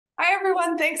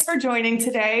everyone. Thanks for joining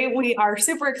today. We are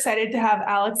super excited to have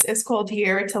Alex Iskold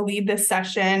here to lead this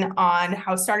session on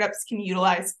how startups can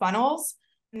utilize funnels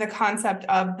and the concept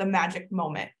of the magic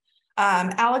moment.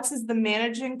 Alex is the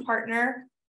managing partner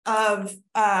of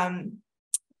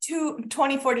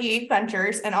 2048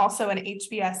 Ventures and also an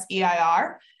HBS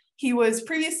EIR. He was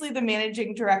previously the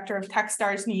managing director of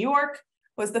Techstars New York,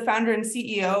 was the founder and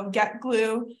CEO of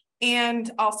GetGlue,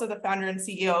 and also the founder and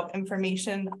CEO of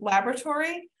Information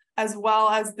Laboratory, as well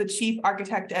as the chief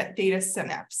architect at Data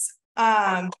Synapse.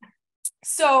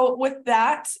 So with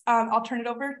that, I'll turn it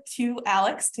over to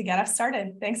Alex to get us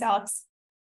started. Thanks, Alex.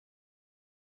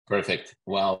 Perfect.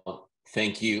 Well,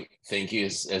 thank you. Thank you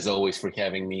as always for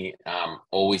having me.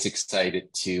 Always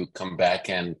excited to come back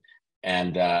and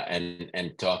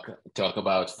talk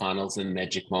about funnels and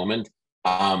magic moment.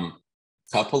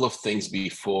 Couple of things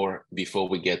before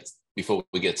we get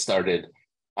started.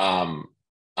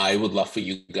 I would love for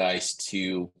you guys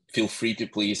to feel free to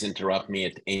please interrupt me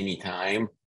at any time.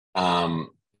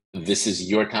 This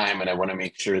is your time, and I want to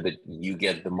make sure that you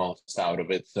get the most out of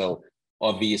it. So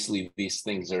obviously, these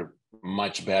things are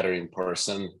much better in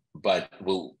person, but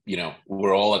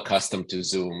we're all accustomed to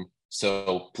Zoom.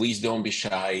 So please don't be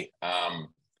shy.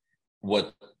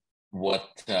 What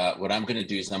I'm going to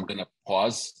do is I'm going to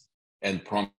pause and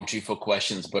prompt you for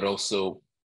questions, but also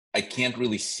I can't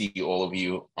really see all of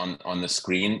you on the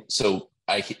screen. So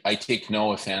I take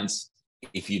no offense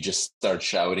if you just start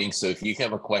shouting. So if you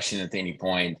have a question at any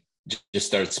point, just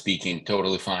start speaking,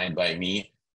 totally fine by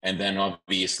me. And then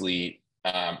obviously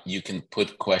you can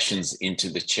put questions into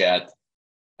the chat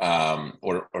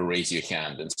or raise your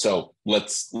hand. And so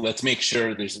let's make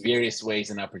sure there's various ways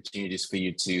and opportunities for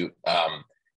you to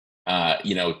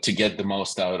to get the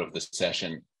most out of the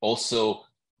session. Also,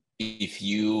 if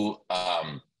you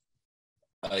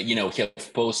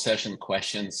have post-session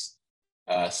questions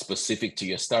specific to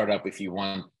your startup, if you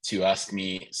want to ask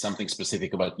me something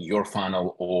specific about your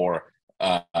funnel or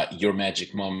your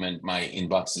magic moment, my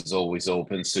inbox is always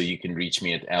open, so you can reach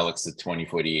me at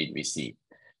alex@2048VC.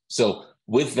 So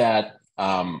with that,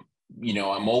 I'm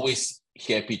always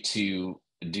happy to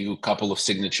do a couple of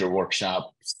signature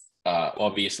workshops.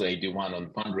 Obviously, I do one on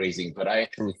fundraising, but I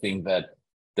actually think that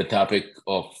the topic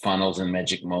of funnels and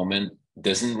magic moment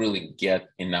doesn't really get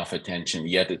enough attention,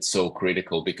 yet it's so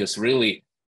critical because really,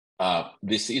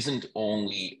 this isn't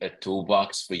only a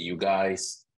toolbox for you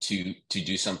guys to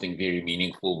do something very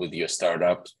meaningful with your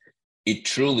startup. It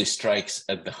truly strikes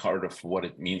at the heart of what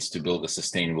it means to build a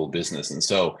sustainable business. And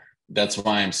so that's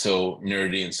why I'm so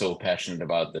nerdy and so passionate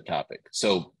about the topic.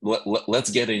 So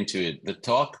let's get into it. The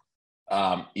talk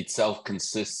itself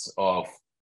consists of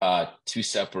two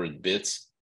separate bits.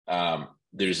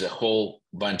 There's a whole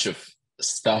bunch of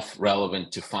stuff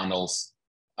relevant to funnels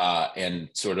and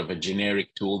sort of a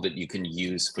generic tool that you can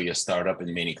use for your startup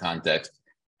in many contexts.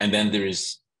 And then there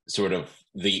is sort of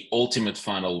the ultimate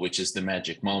funnel, which is the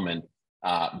magic moment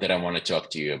that I want to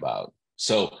talk to you about.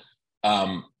 So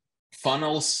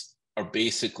funnels are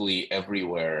basically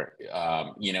everywhere.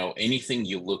 Anything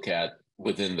you look at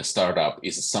within the startup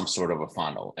is some sort of a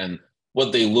funnel. And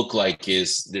what they look like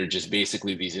is they're just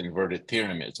basically these inverted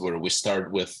pyramids where we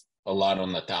start with a lot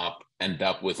on the top, end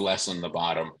up with less on the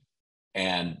bottom.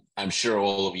 And I'm sure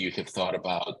all of you have thought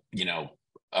about,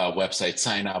 website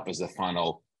sign up as a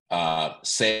funnel.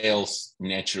 Sales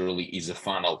naturally is a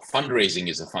funnel. Fundraising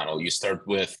is a funnel. You start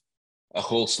with a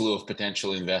whole slew of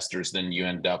potential investors, then you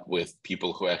end up with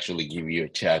people who actually give you a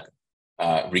check.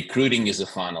 Recruiting is a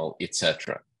funnel,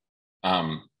 etc.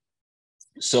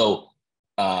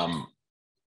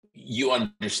 You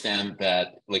understand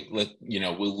that,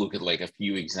 we'll look at a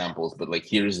few examples, but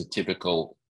here's a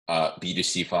typical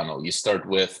B2C funnel. You start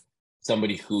with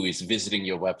somebody who is visiting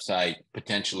your website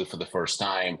potentially for the first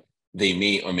time. They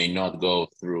may or may not go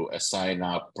through a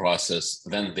sign-up process.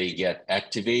 Then they get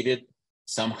activated.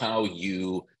 Somehow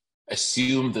you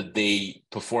assume that they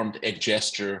performed a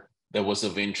gesture that was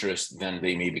of interest. Then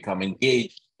they may become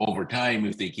engaged over time.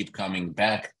 If they keep coming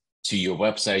back to your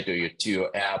website or to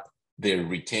your app, they're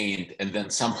retained, and then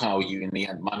somehow you in the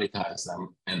end monetize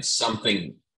them, and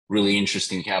something really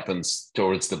interesting happens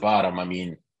towards the bottom. I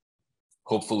mean,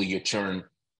 hopefully your churn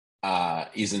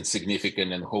isn't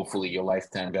significant, and hopefully your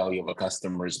lifetime value of a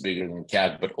customer is bigger than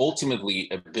CAC. But ultimately,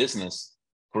 a business,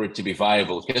 for it to be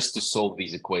viable, has to solve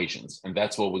these equations, and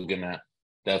that's what we're gonna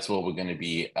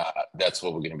be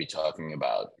talking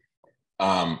about.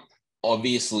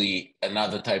 Obviously,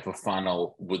 another type of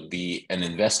funnel would be an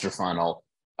investor funnel.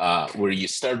 Where you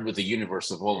start with the universe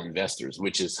of all investors,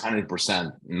 which is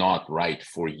 100% not right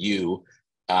for you.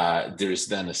 There's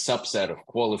then a subset of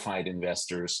qualified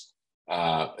investors.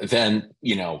 Then,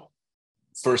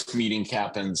 first meeting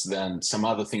happens, then some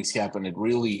other things happen. It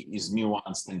really is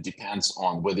nuanced and depends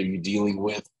on whether you're dealing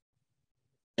with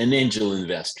an angel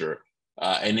investor,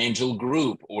 an angel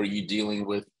group, or you're dealing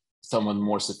with someone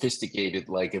more sophisticated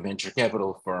like a venture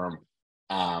capital firm.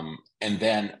 And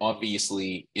then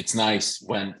obviously it's nice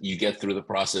when you get through the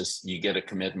process, you get a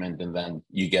commitment, and then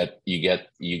you get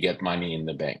money in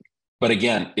the bank. But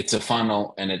again, it's a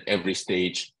funnel, and at every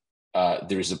stage,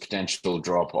 there's a potential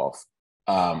drop off.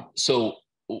 So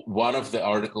one of the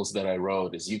articles that I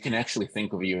wrote is you can actually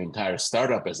think of your entire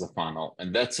startup as a funnel,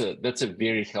 and that's a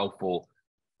very helpful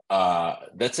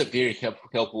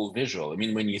helpful visual. I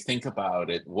mean, when you think about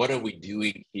it, what are we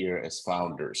doing here as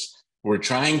founders? We're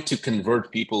trying to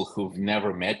convert people who've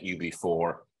never met you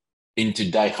before into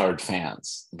diehard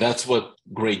fans. That's what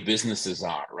great businesses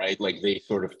are, right? Like they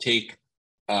sort of take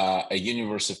a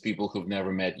universe of people who've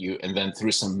never met you, and then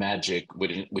through some magic,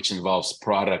 which involves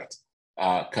product,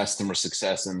 customer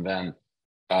success, and then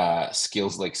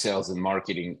skills like sales and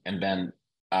marketing, and then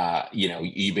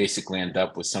you basically end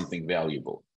up with something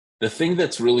valuable. The thing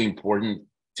that's really important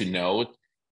to note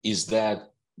is that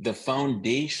the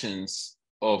foundations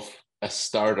of a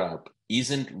startup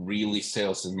isn't really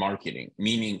sales and marketing,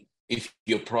 meaning if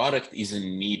your product isn't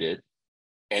needed,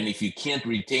 and if you can't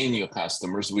retain your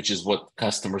customers, which is what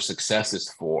customer success is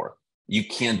for, you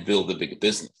can't build a big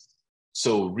business.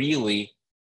 So really,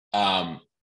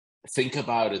 think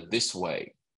about it this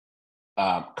way.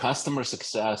 Customer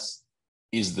success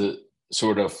is the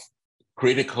sort of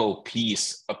critical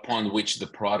piece upon which the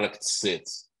product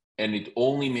sits. And it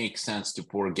only makes sense to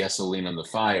pour gasoline on the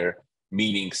fire,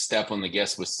 meaning step on the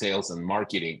gas with sales and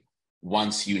marketing,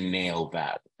 once you nail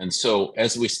that. And so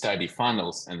as we study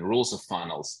funnels and rules of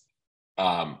funnels,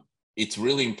 it's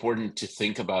really important to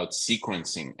think about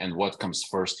sequencing and what comes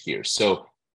first here. So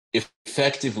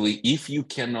effectively, if you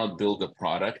cannot build a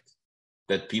product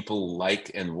that people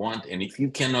like and want, and if you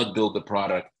cannot build a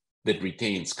product that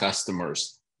retains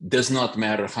customers, does not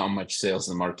matter how much sales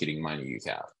and marketing money you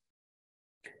have.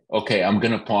 Okay, I'm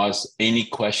going to pause. Any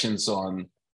questions on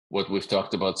what we've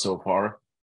talked about so far?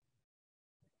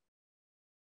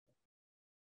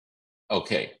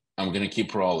 Okay, I'm going to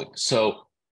keep rolling. So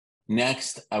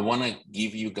next, I want to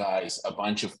give you guys a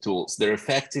bunch of tools. They're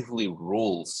effectively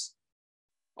rules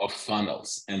of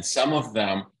funnels, and some of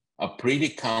them are pretty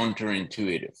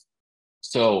counterintuitive.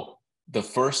 So the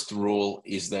first rule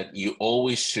is that you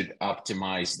always should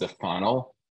optimize the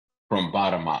funnel from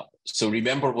bottom up. So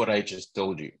remember what I just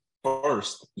told you.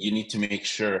 First, you need to make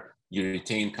sure you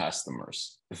retain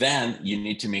customers. Then you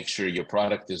need to make sure your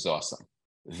product is awesome.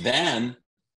 Then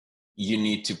you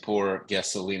need to pour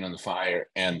gasoline on the fire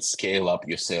and scale up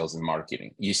your sales and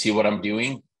marketing. You see what I'm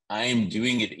doing? I am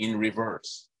doing it in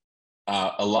reverse.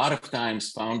 A lot of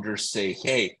times founders say,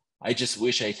 hey, I just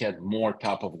wish I had more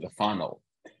top of the funnel.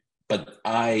 But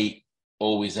I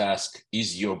always ask,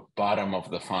 is your bottom of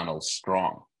the funnel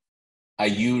strong? Are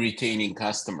you retaining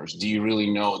customers? Do you really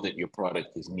know that your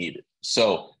product is needed?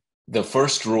 So the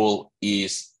first rule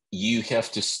is you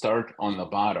have to start on the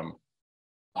bottom.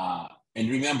 And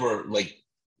remember, like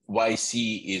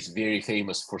YC is very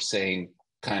famous for saying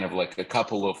kind of like a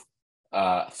couple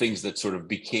of things that sort of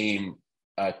became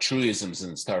truisms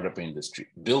in the startup industry.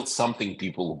 Build something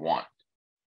people want.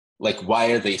 Like,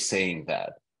 why are they saying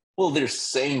that? Well, they're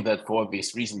saying that for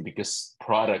obvious reason, because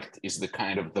product is the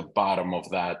kind of the bottom of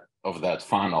that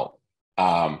funnel.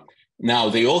 Now,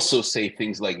 they also say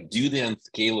things like do the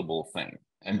unscalable thing.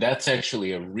 And that's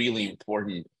actually a really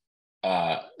important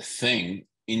thing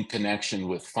in connection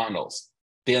with funnels.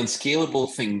 The unscalable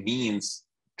thing means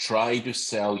try to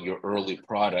sell your early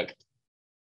product.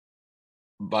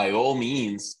 By all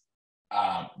means,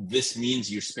 this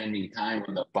means you're spending time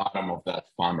on the bottom of that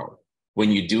funnel. When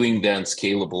you're doing the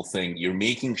unscalable thing, you're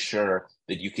making sure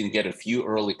that you can get a few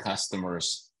early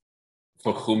customers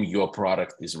for whom your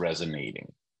product is resonating.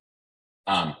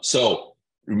 So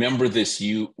remember this,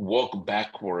 you walk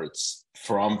backwards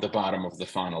from the bottom of the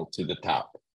funnel to the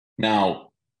top.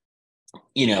 Now,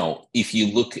 if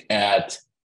you look at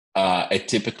a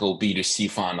typical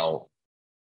B2C funnel,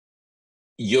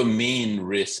 your main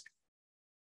risk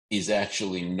is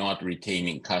actually not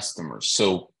retaining customers.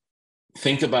 So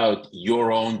think about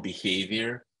your own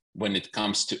behavior when it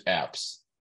comes to apps.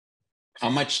 How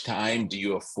much time do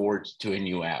you afford to a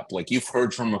new app? Like you've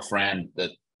heard from a friend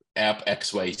that app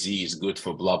XYZ is good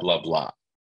for blah, blah, blah.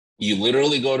 You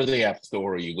literally go to the app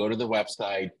store, you go to the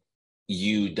website,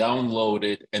 you download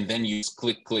it, and then you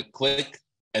click, click, click,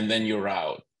 and then you're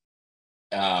out.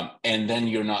 And then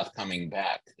you're not coming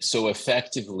back. So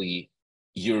effectively,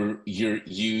 you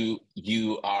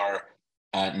are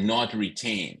not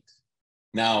retained.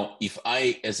 Now, if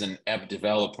I, as an app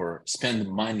developer, spend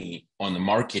money on the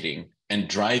marketing and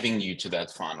driving you to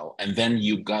that funnel, and then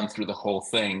you've gone through the whole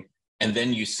thing, and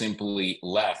then you simply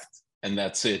left, and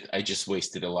that's it, I just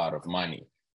wasted a lot of money.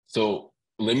 So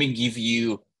let me give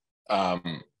you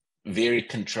very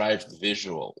contrived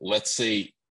visual. Let's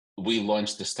say we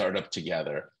launched the startup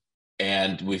together,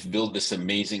 and we've built this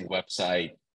amazing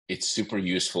website. It's super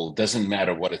useful, doesn't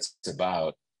matter what it's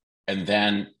about. And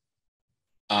then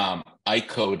I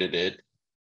coded it,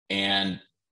 and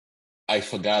I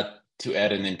forgot to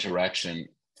add an interaction.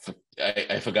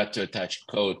 I forgot to attach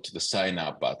code to the sign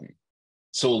up button.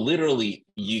 So literally,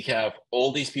 you have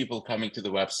all these people coming to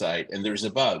the website, and there's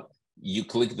a bug. You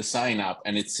click the sign up,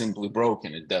 and it's simply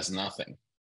broken. It does nothing.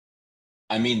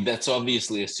 I mean, that's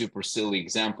obviously a super silly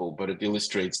example, but it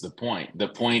illustrates the point. The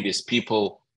point is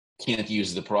people can't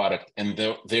use the product, and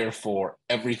therefore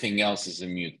everything else is a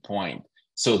moot point.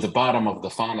 So the bottom of the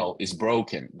funnel is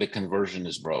broken. The conversion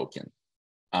is broken.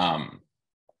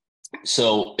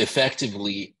 So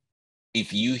effectively,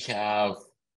 if you have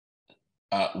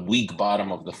a weak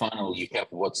bottom of the funnel, you have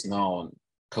what's known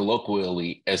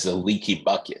colloquially as a leaky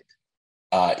bucket.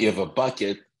 You have a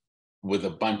bucket with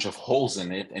a bunch of holes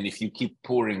in it, and if you keep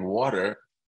pouring water,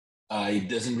 it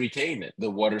doesn't retain it. The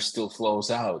water still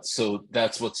flows out. So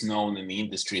that's what's known in the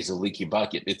industry as a leaky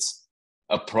bucket. It's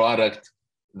a product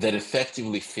that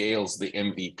effectively fails the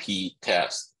MVP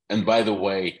test. And by the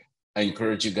way, I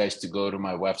encourage you guys to go to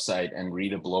my website and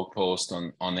read a blog post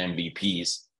on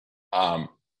MVPs.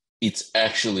 It's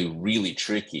actually really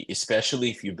tricky,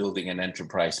 especially if you're building an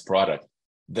enterprise product.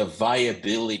 The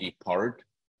viability part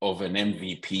of an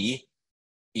MVP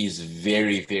is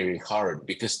very, very hard,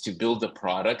 because to build a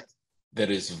product that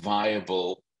is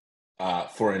viable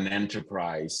for an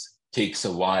enterprise takes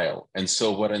a while. And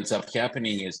so what ends up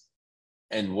happening is,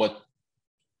 and what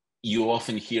you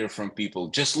often hear from people,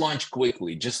 just launch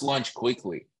quickly, just launch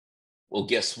quickly. Well,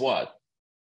 guess what?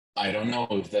 I don't know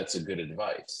if that's a good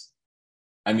advice.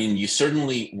 I mean, you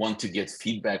certainly want to get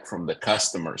feedback from the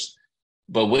customers,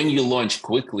 but when you launch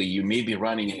quickly, you may be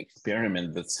running an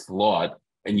experiment that's flawed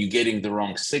and you're getting the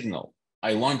wrong signal.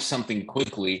 I launched something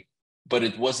quickly, but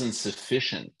it wasn't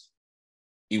sufficient.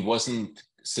 It wasn't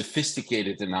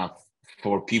sophisticated enough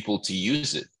for people to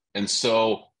use it. And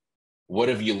so what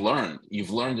have you learned? You've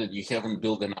learned that you haven't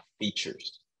built enough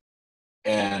features.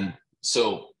 And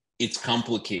so it's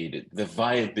complicated. The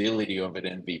viability of an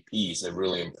MVP is a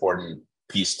really important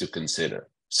piece to consider.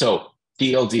 So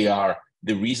TLDR,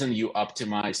 the reason you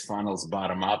optimize funnels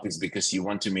bottom up is because you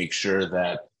want to make sure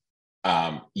that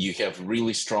you have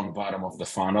really strong bottom of the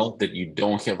funnel, that you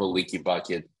don't have a leaky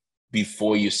bucket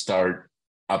before you start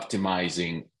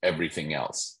optimizing everything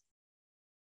else.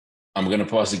 I'm going to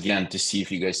pause again to see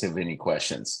if you guys have any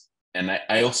questions. And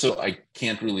I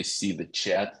can't really see the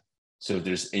chat. So if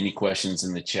there's any questions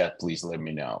in the chat, please let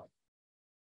me know.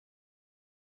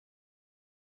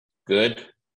 Good.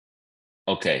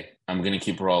 Okay, I'm going to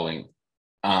keep rolling.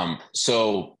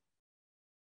 The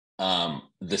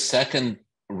second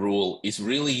rule is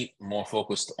really more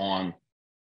focused on,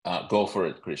 go for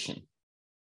it, Christian.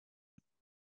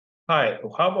 Hi,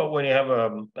 how about when you have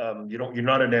you're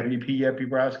not an MVP yet,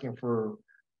 people are asking for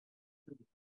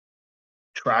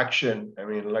traction. I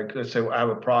mean, like, let's say I have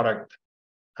a product,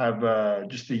 have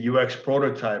just a UX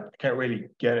prototype, can't really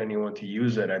get anyone to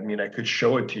use it. I mean, I could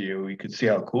show it to you, you could see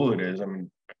how cool it is. I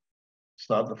mean, it's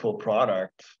not the full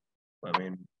product. I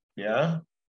mean, yeah.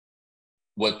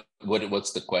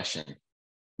 What's the question?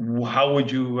 How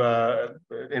would you,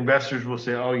 investors will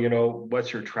say, oh, you know,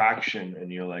 what's your traction?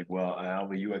 And you're like, well, I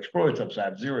have a UX prototype, so I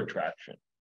have zero traction.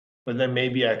 But then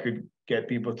maybe I could get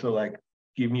people to like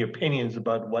give me opinions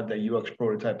about what the UX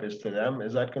prototype is to them.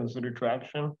 Is that considered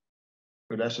traction?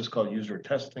 Or that's just called user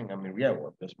testing? I mean, yeah,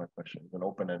 well, that's my question. It's an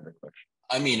open-ended question.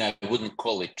 I mean, I wouldn't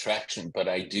call it traction, but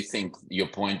I do think your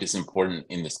point is important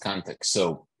in this context.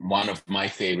 So one of my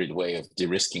favorite way of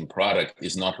de-risking product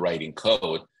is not writing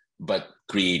code, but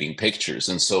creating pictures.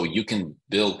 And so you can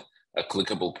build a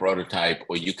clickable prototype,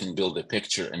 or you can build a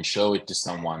picture and show it to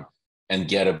someone and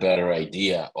get a better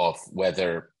idea of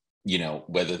whether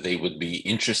they would be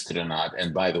interested or not.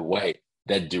 And by the way,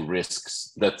 that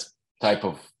de-risks, that's type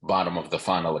of bottom of the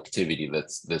funnel activity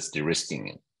that's de-risking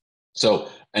it. So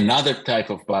another type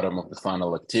of bottom of the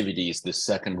funnel activity is the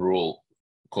second rule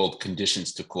called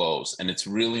conditions to close. And it's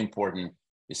really important,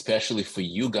 especially for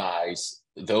you guys,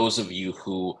 those of you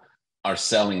who are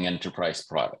selling enterprise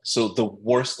products. So the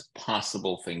worst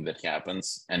possible thing that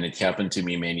happens, and it happened to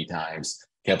me many times,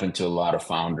 happened to a lot of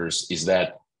founders, is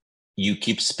that you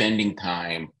keep spending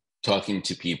time talking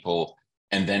to people,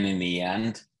 and then in the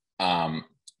end,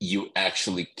 you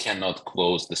actually cannot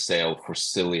close the sale for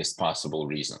silliest possible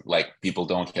reason. Like people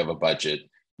don't have a budget,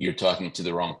 you're talking to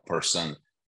the wrong person,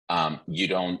 you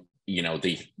don't,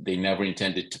 they never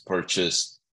intended to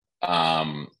purchase,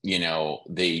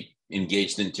 they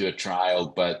engaged into a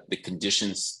trial, but the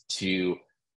conditions to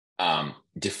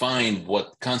define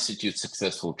what constitutes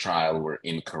successful trial were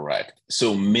incorrect.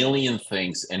 So million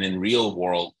things, and in real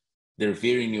world, they're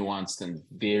very nuanced and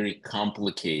very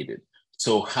complicated.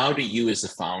 So how do you as a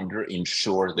founder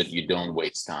ensure that you don't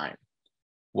waste time?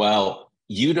 Well,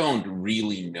 you don't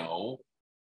really know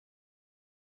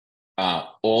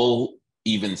all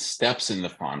even steps in the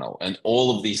funnel and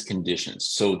all of these conditions.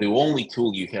 So the only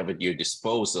tool you have at your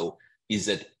disposal is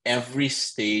at every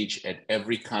stage, at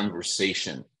every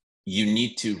conversation, you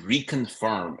need to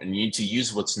reconfirm and you need to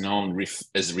use what's known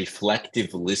as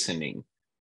reflective listening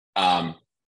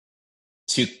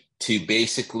to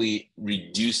basically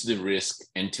reduce the risk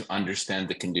and to understand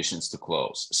the conditions to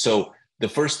close. So the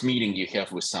first meeting you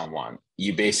have with someone,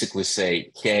 you basically say,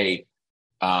 hey,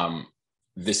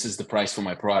 this is the price for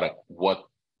my product.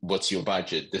 What's your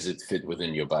budget? Does it fit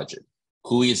within your budget?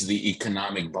 Who is the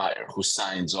economic buyer who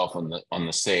signs off on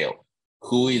the sale?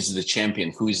 Who is the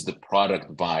champion? Who is the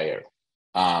product buyer?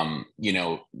 Are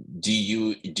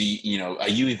you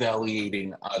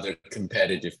evaluating other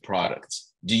competitive products?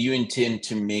 Do you intend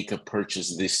to make a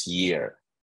purchase this year?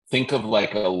 Think of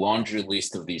like a laundry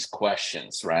list of these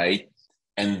questions, right?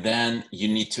 And then you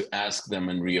need to ask them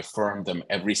and reaffirm them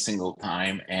every single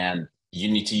time. And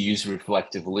you need to use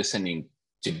reflective listening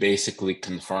to basically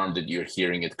confirm that you're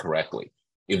hearing it correctly.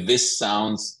 If this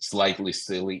sounds slightly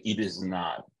silly, it is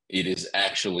not. It is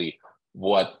actually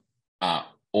what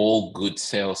all good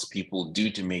salespeople do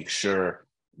to make sure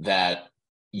that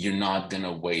you're not going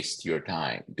to waste your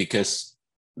time. Because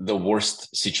the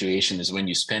worst situation is when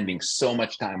you're spending so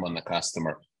much time on the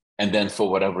customer and then for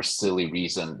whatever silly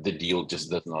reason, the deal just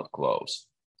does not close.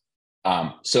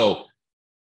 So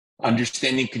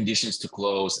understanding conditions to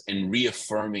close and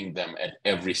reaffirming them at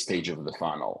every stage of the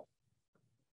funnel.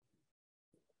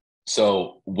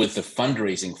 So with the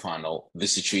fundraising funnel, the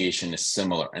situation is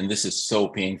similar, and this is so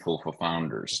painful for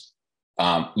founders.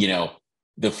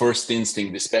 The first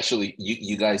instinct, especially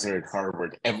you guys are at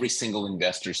Harvard, every single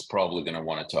investor is probably going to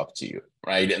want to talk to you,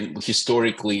 right? And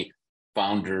historically,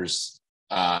 founders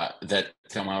that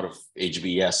come out of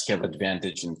HBS have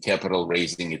advantage in capital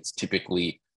raising. It's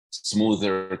typically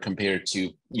smoother compared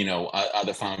to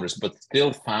other founders, but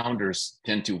still founders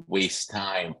tend to waste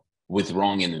time with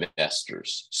wrong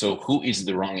investors. So who is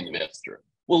the wrong investor?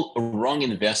 Well, a wrong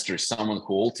investor is someone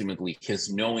who ultimately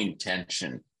has no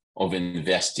intention of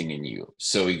investing in you.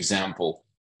 So example,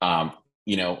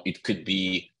 it could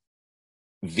be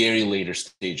very later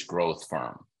stage growth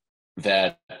firm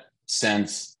that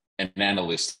sends an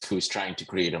analyst who is trying to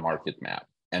create a market map,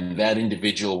 and that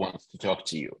individual wants to talk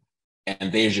to you,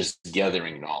 and they're just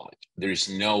gathering knowledge. There's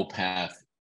no path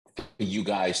for you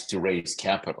guys to raise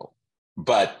capital.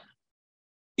 But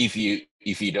if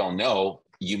you don't know,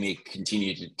 you may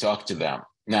continue to talk to them.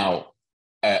 Now,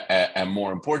 a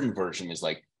more important version is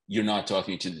like you're not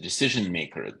talking to the decision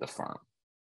maker at the firm,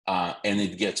 and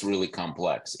it gets really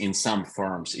complex. In some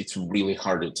firms, it's really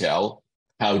hard to tell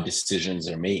how decisions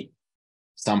are made.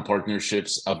 Some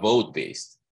partnerships are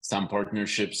vote-based. Some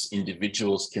partnerships,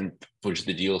 individuals can push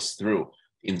the deals through.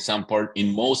 In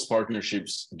most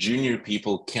partnerships, junior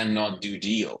people cannot do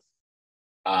deals.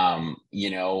 Then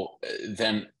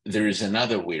there is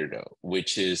another weirdo,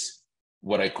 which is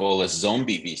what I call a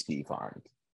zombie VC fund.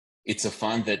 It's a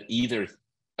fund that either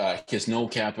has no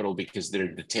capital because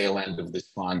they're the tail end of this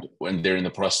fund when they're in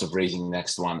the process of raising the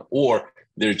next one, or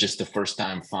they're just a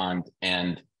first-time fund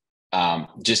and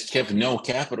just have no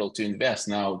capital to invest.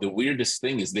 Now, the weirdest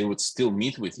thing is they would still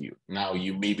meet with you. Now,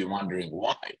 you may be wondering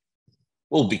why.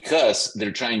 Well, because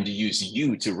they're trying to use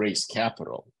you to raise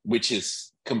capital, which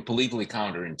is completely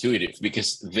counterintuitive,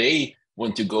 because they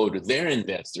want to go to their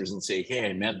investors and say, hey,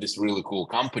 I met this really cool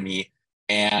company,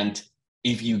 and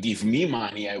if you give me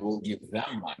money, I will give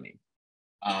them money.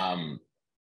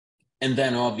 And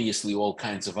then obviously all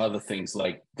kinds of other things,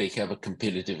 like they have a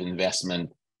competitive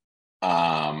investment.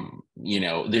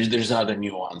 There's other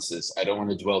nuances. I don't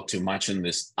want to dwell too much on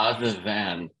this, other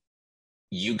than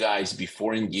you guys,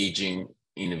 before engaging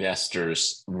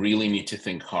investors, really need to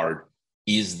think hard.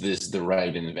 Is this the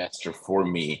right investor for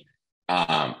me?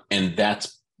 And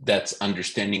that's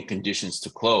understanding conditions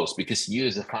to close, because you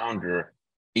as a founder,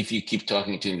 if you keep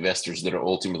talking to investors that are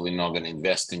ultimately not going to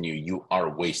invest in you, you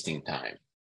are wasting time.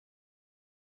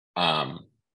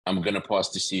 I'm going to pause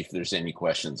to see if there's any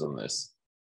questions on this.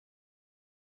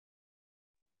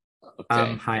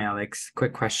 Okay. Hi, Alex.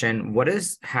 Quick question. What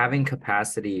does having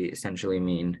capacity essentially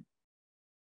mean?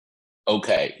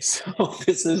 Okay. So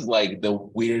this is like the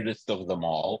weirdest of them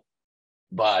all.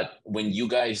 But when you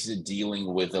guys are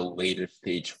dealing with the later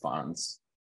stage funds,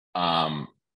 it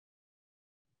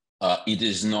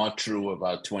is not true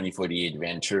about 2048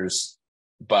 Ventures,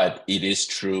 but it is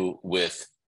true with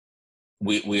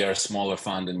we are a smaller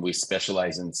fund and we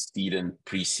specialize in seed and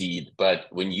pre-seed. But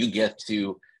when you get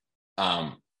to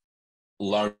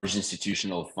large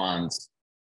institutional funds,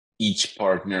 each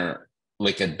partner,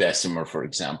 like at Bessemer, for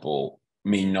example,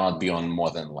 may not be on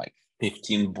more than like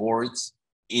 15 boards.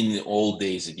 In the old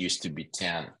days, it used to be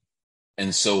 10.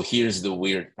 And so here's the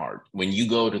weird part. When you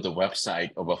go to the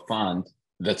website of a fund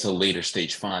that's a later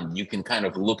stage fund, you can kind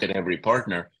of look at every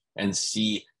partner and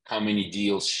see how many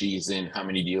deals she's in, how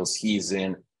many deals he's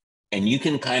in. And you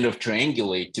can kind of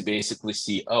triangulate to basically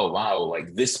see, oh, wow,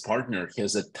 like this partner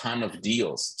has a ton of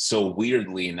deals. So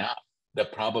weirdly enough, the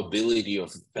probability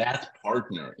of that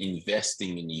partner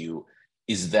investing in you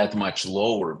is that much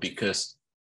lower because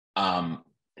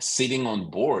sitting on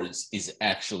boards is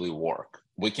actually work.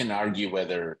 We can argue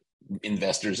whether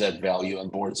investors add value on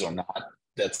boards or not.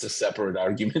 That's a separate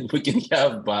argument we can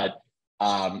have, but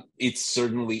it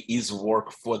certainly is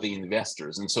work for the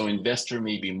investors. And so investor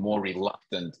may be more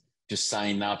reluctant to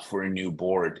sign up for a new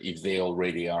board if they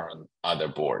already are on other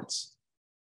boards.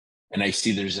 And I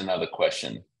see there's another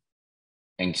question.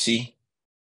 Anxi?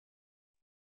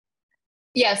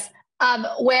 Yes.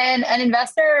 When an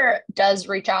investor does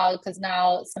reach out, because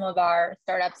now some of our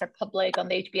startups are public on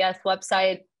the HBS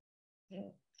website,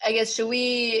 I guess, should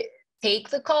we take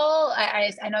the call?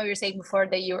 I know you're saying before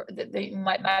that you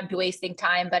might be wasting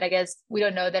time, but I guess we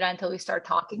don't know that until we start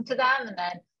talking to them. And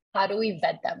then how do we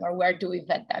vet them, or where do we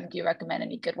vet them? Do you recommend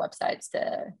any good websites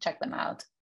to check them out?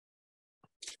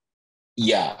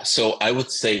 Yeah, so I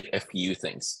would say a few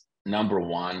things. Number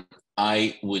one,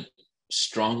 I would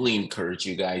strongly encourage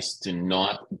you guys to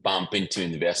not bump into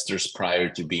investors prior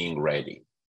to being ready.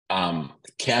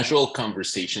 Casual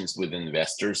conversations with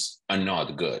investors are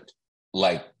not good.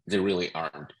 Like, they really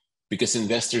aren't. Because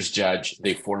investors judge,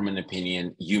 they form an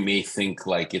opinion. You may think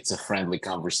like it's a friendly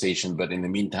conversation, but in the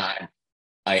meantime,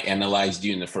 I analyzed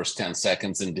you in the first 10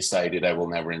 seconds and decided I will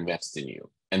never invest in you.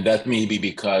 And that may be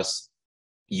because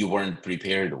you weren't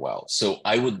prepared well. So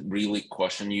I would really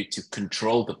caution you to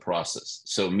control the process.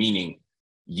 So meaning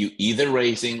you either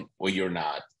raising or you're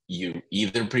not. You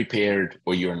either prepared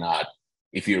or you're not.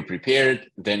 If you're prepared,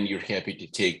 then you're happy to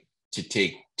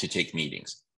take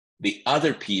meetings. The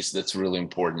other piece that's really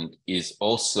important is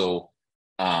also,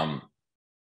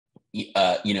 you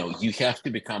have to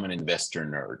become an investor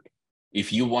nerd.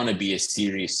 If you want to be a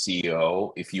serious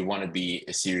CEO, if you want to be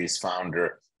a serious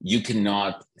founder, you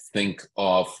cannot think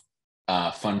of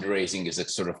fundraising as a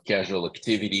sort of casual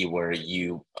activity where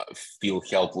you feel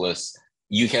helpless.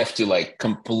 You have to like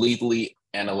completely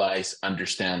analyze,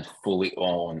 understand, fully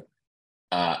own,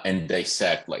 and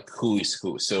dissect like who is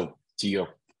who. So to your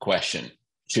question,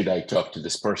 should I talk to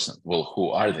this person? Well, who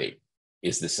are they?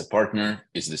 Is this a partner?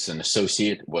 Is this an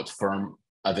associate? What firm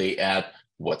are they at?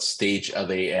 What stage are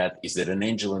they at? Is it an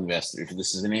angel investor? If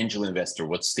this is an angel investor,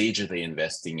 what stage are they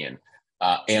investing in?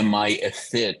 Am I a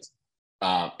fit?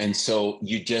 And so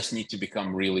you just need to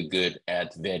become really good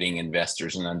at vetting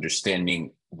investors and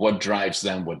understanding what drives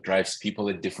them, what drives people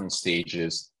at different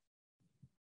stages.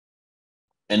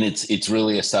 And it's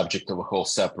really a subject of a whole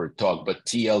separate talk, but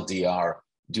TLDR,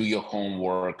 do your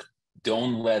homework.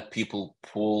 Don't let people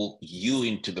pull you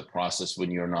into the process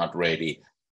when you're not ready.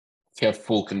 Have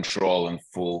full control and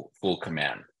full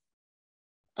command.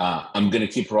 I'm going to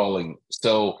keep rolling.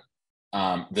 So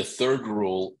the third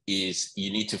rule is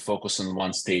you need to focus on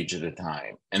one stage at a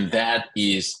time. And that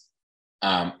is,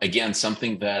 again,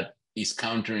 something that is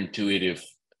counterintuitive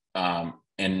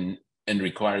and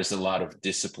requires a lot of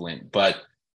discipline. But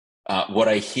what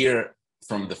I hear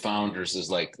from the founders is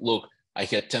like, look, I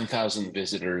had 10,000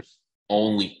 visitors,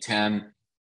 only 10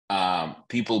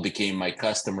 people became my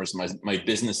customers. My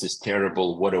business is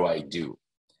terrible. What do I do?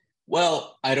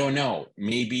 Well, I don't know.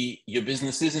 Maybe your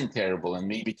business isn't terrible, and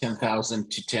maybe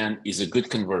 10,000 to 10 is a good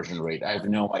conversion rate. I have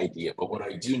no idea. But what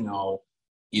I do know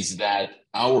is that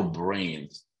our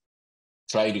brains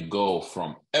try to go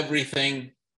from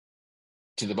everything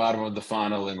to the bottom of the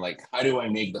funnel and like, how do I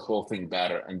make the whole thing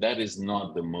better? And that is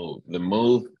not the move. The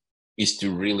move is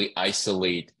to really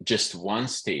isolate just one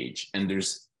stage. And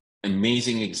there's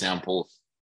amazing examples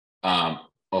of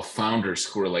founders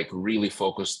who are like really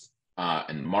focused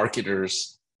and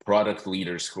marketers, product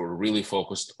leaders who are really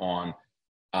focused on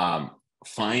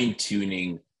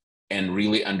fine-tuning and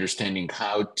really understanding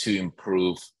how to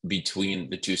improve between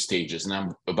the two stages. And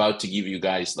I'm about to give you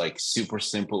guys like super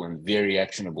simple and very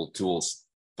actionable tools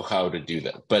for how to do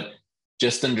that. But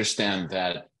just understand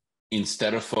that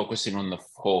instead of focusing on the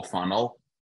whole funnel,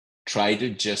 try to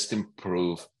just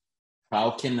improve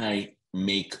how can I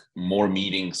make more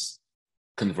meetings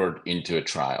convert into a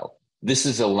trial. This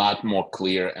is a lot more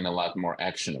clear and a lot more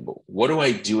actionable. What do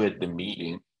I do at the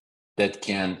meeting that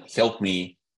can help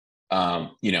me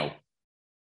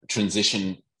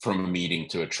transition from a meeting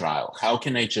to a trial? How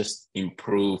can I just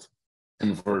improve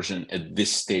conversion at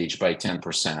this stage by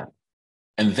 10%?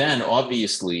 And then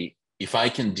obviously, if I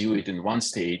can do it in one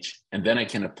stage and then I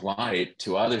can apply it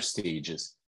to other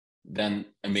stages, then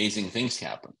amazing things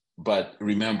happen. But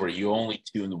remember, you only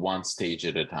tune one stage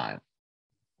at a time.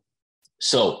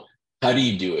 So how do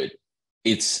you do it?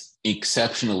 It's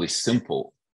exceptionally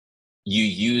simple. You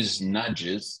use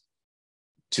nudges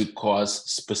to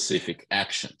cause specific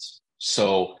actions.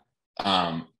 So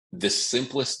the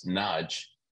simplest nudge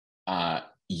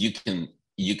you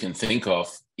can think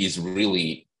of is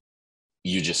really,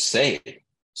 you just say it.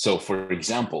 So for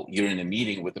example, you're in a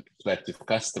meeting with a prospective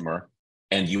customer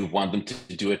and you want them to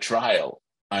do a trial.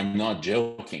 I'm not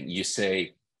joking. You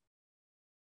say,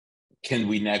 can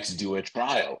we next do a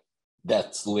trial?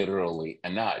 That's literally a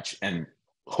nudge. And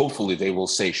hopefully they will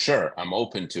say, sure, I'm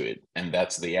open to it. And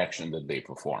that's the action that they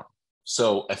perform.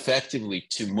 So effectively,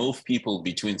 to move people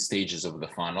between stages of the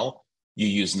funnel, you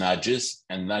use nudges,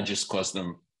 and nudges cause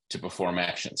them to perform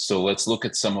actions. So let's look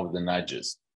at some of the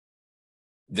nudges.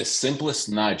 The simplest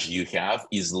nudge you have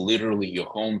is literally your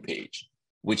homepage,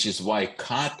 which is why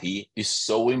copy is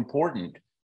so important.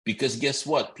 Because guess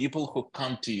what? People who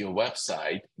come to your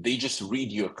website, they just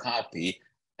read your copy,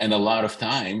 and a lot of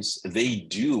times they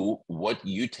do what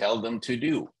you tell them to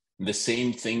do. The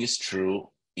same thing is true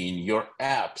in your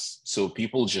apps. So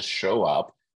people just show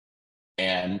up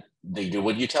and they do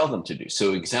what you tell them to do.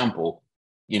 So example,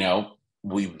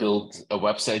 we built a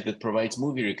website that provides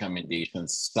movie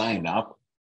recommendations. Sign up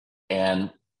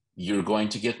and you're going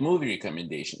to get movie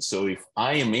recommendations. So if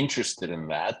I am interested in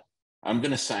that, I'm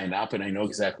going to sign up and I know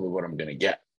exactly what I'm going to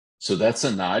get. So that's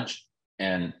a nudge,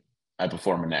 and I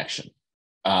perform an action.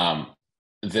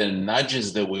 The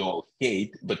nudges that we all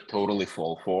hate but totally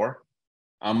fall for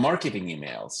are marketing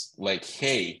emails like,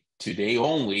 hey, today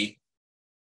only,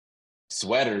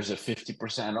 sweaters are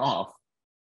 50% off.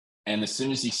 And as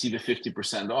soon as you see the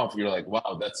 50% off, you're like,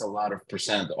 wow, that's a lot of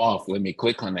percent off. Let me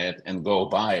click on it and go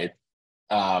buy it.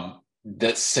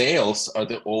 The sales are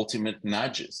the ultimate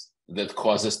nudges that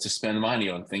cause us to spend money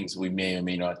on things we may or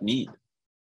may not need.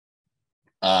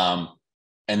 And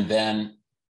then,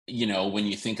 when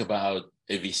you think about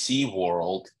a VC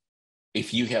world,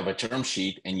 if you have a term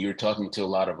sheet and you're talking to a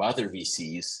lot of other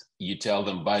VCs, you tell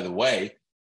them, by the way,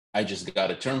 I just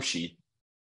got a term sheet.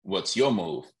 What's your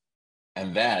move?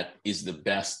 And that is the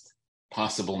best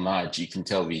possible nudge you can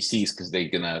tell VCs, because they're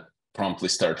going to promptly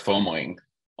start FOMOing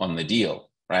on the deal,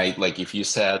 right? Like if you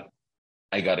said,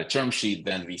 I got a term sheet,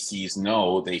 then VCs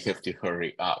know they have to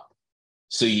hurry up.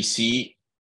 So you see,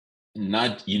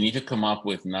 you need to come up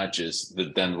with nudges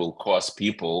that then will cause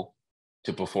people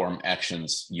to perform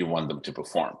actions you want them to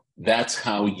perform. That's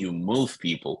how you move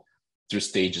people through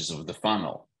stages of the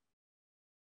funnel.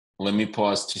 Let me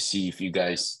pause to see if you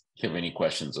guys have any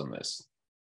questions on this.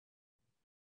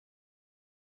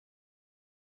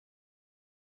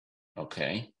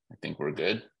 Okay, I think we're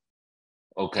good.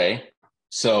 Okay,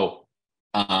 so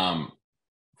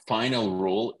final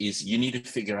rule is you need to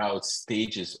figure out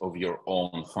stages of your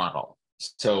own funnel.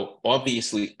 So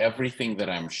obviously everything that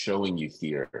I'm showing you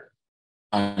here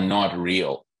are not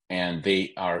real, and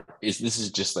this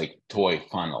is just like toy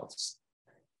funnels.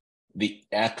 The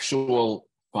actual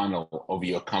funnel of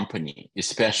your company,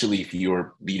 especially if you're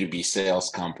a B2B sales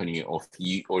company, or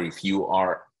if you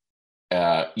are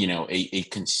a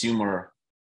consumer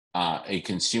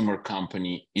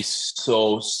company, is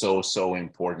so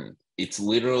important. It's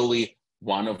literally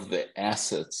one of the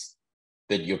assets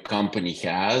that your company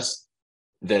has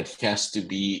that has to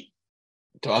be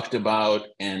talked about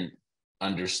and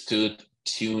understood,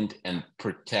 tuned, and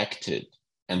protected.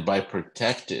 And by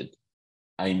protected,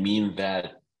 I mean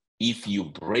that if you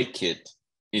break it,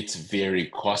 it's very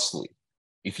costly.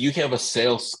 If you have a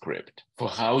sales script for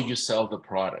how you sell the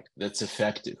product that's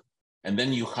effective, and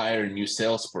then you hire a new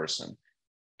salesperson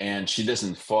and she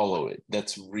doesn't follow it,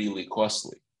 that's really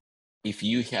costly. If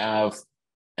you have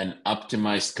an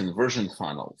optimized conversion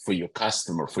funnel for your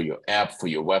customer, for your app, for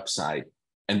your website,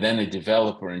 and then a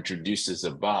developer introduces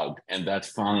a bug and that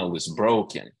funnel is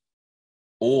broken,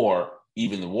 or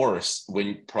even worse,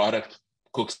 when product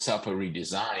cooks up a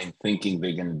redesign thinking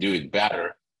they're going to do it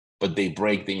better, but they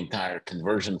break the entire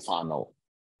conversion funnel.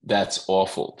 That's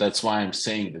awful. That's why I'm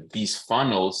saying that these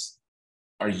funnels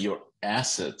are your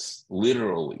assets,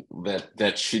 literally,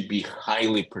 that should be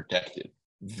highly protected.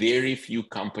 Very few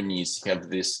companies have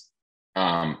this,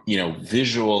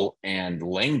 visual and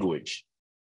language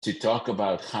to talk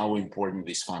about how important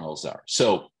these funnels are.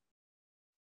 So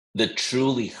the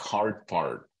truly hard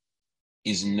part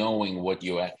is knowing what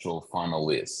your actual funnel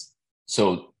is.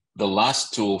 So the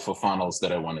last tool for funnels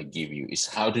that I want to give you is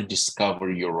how to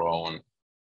discover your own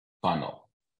funnel.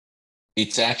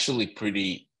 It's actually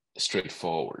pretty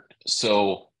straightforward.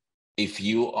 So if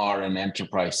you are an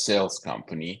enterprise sales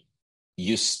company,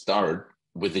 you start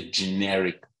with a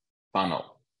generic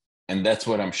funnel. And that's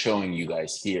what I'm showing you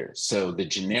guys here. So the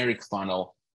generic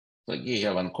funnel, like you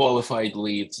have unqualified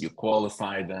leads, you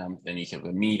qualify them, then you have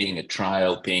a meeting, a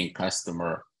trial, paying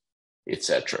customer,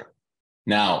 etc.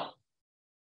 Now,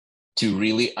 to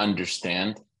really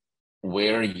understand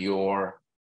where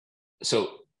so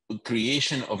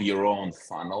creation of your own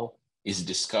funnel is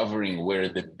discovering where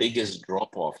the biggest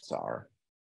drop-offs are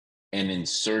and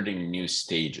inserting new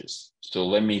stages. So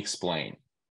let me explain.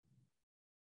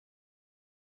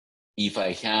 If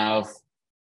I have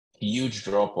huge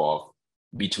drop-off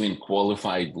between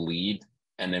qualified lead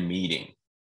and a meeting,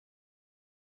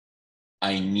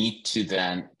 I need to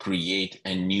then create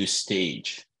a new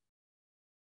stage.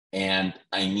 And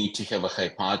I need to have a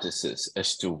hypothesis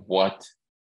as to what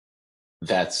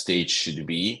that stage should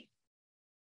be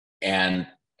and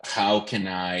how can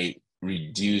I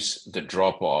reduce the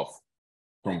drop-off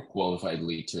from qualified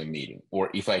lead to a meeting. Or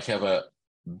if I have a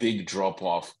big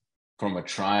drop-off from a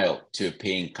trial to a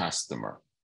paying customer,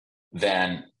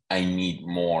 then I need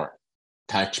more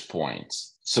touch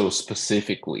points. So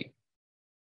specifically,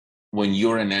 when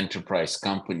you're an enterprise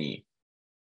company,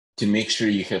 to make sure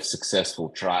you have successful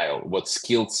trial, what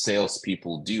skilled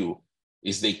salespeople do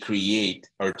is they create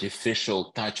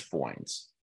artificial touch points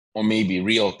or maybe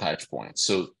real touch points.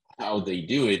 So how they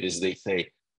do it is they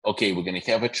say, okay, we're going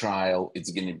to have a trial.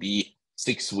 It's going to be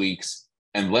 6 weeks.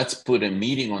 And let's put a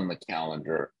meeting on the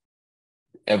calendar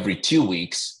every 2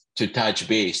 weeks to touch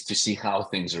base to see how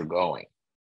things are going.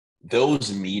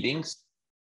 Those meetings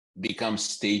become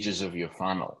stages of your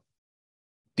funnel.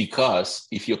 Because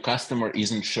if your customer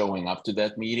isn't showing up to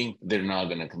that meeting, they're not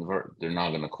going to convert. They're not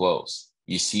going to close.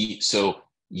 You see, so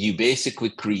you basically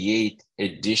create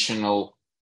additional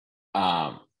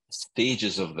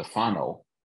stages of the funnel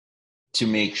to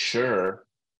make sure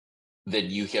that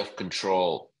you have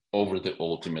control over the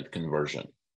ultimate conversion.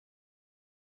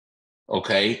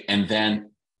 Okay, and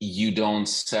then you don't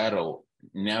settle.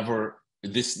 Never.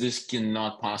 This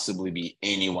cannot possibly be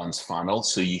anyone's funnel.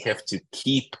 So you have to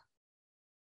keep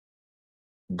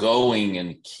going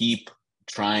and keep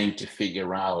trying to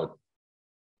figure out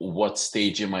what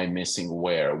stage am I missing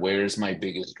where is my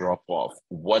biggest drop off,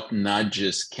 what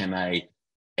nudges can I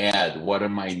add, what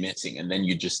am I missing, and then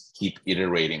you just keep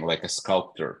iterating like a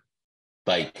sculptor.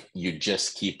 Like you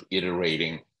just keep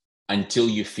iterating until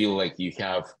you feel like you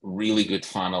have really good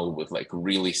funnel with like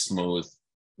really smooth,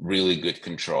 really good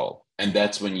control. And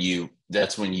that's when you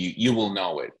will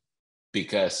know it,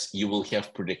 because you will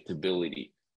have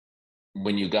predictability.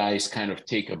 When you guys kind of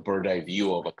take a bird's eye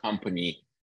view of a company,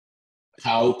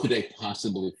 how could I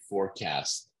possibly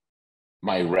forecast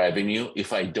my revenue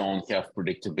if I don't have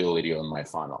predictability on my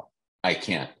funnel? I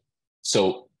can't.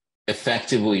 So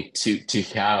effectively, to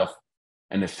have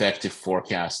an effective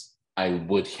forecast, I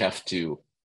would have to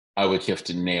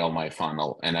nail my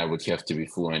funnel, and I would have to be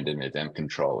fluent in it and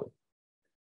control it.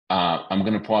 I'm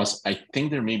going to pause. I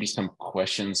think there may be some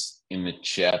questions in the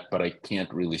chat, but I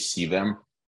can't really see them.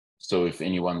 So if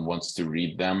anyone wants to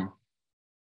read them,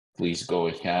 please go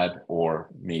ahead, or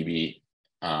maybe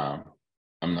I'm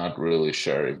not really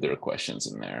sure if there are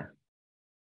questions in there.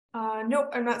 Nope,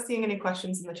 I'm not seeing any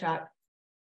questions in the chat.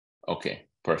 Okay,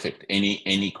 perfect.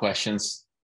 Any questions?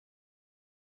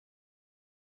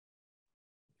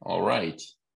 All right.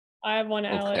 I have one,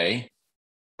 Alex. Okay,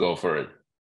 go for it.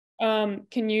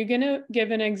 Can you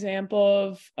give an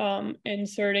example of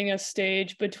inserting a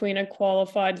stage between a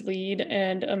qualified lead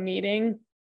and a meeting?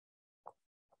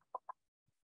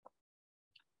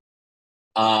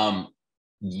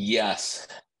 Yes.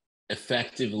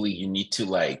 Effectively, you need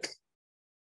to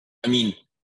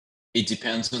it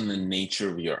depends on the nature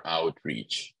of your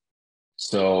outreach.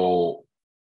 So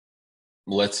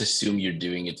let's assume you're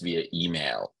doing it via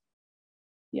email.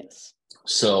 Yes.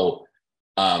 So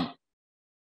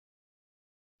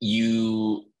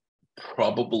you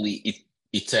probably,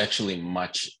 it's actually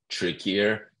much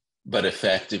trickier, but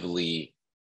effectively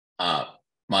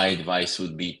my advice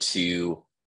would be to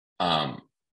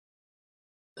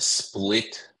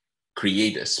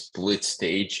create a split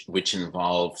stage, which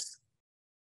involves,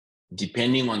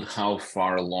 depending on how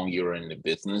far along you're in the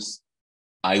business,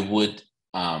 I would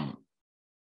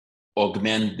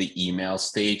augment the email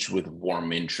stage with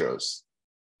warm intros.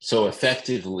 So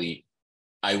effectively,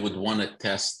 I would want to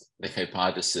test the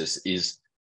hypothesis is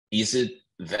it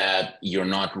that you're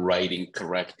not writing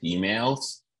correct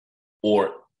emails,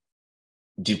 or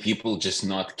do people just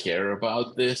not care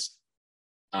about this?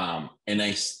 And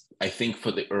I think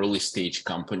for the early stage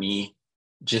company,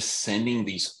 just sending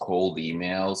these cold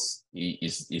emails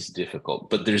is difficult.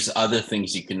 But there's other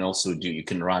things you can also do. You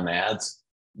can run ads.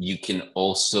 You can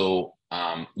also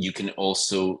DM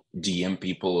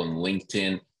people on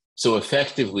LinkedIn. So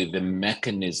effectively, the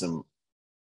mechanism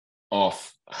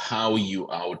of how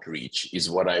you outreach is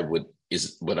what I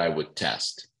would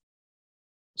test.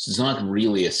 So it's not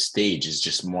really a stage, it's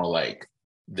just more like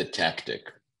the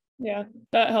tactic. Yeah,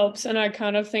 that helps. And I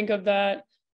kind of think of that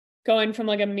going from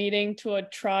like a meeting to a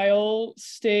trial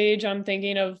stage. I'm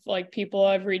thinking of like people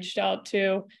I've reached out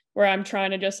to where I'm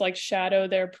trying to just like shadow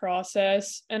their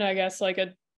process. And I guess like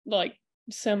a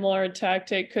similar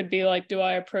tactic could be like, do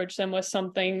I approach them with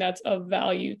something that's of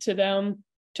value to them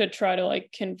to try to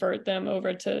like convert them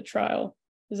over to trial?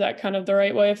 Is that kind of the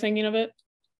right way of thinking of it?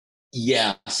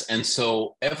 Yes. And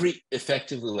so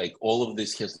effectively, like all of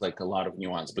this has like a lot of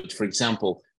nuance. But for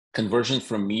example, conversion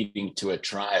from meeting to a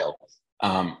trial,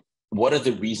 what are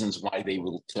the reasons why they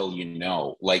will tell you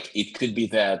no? Like it could be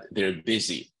that they're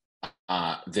busy.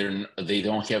 They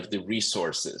don't have the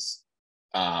resources.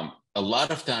 A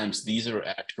lot of times these are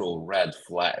actual red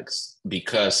flags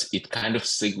because it kind of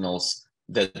signals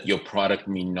that your product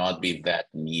may not be that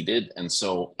needed. And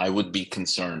so I would be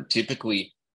concerned.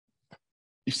 Typically,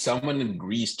 if someone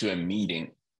agrees to a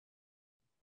meeting,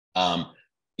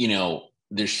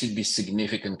 there should be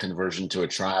significant conversion to a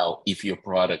trial if your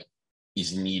product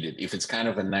is needed. If it's kind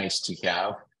of a nice to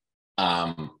have,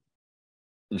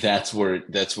 that's where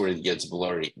it gets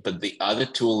blurry. But the other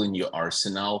tool in your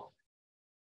arsenal,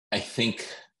 I think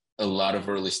a lot of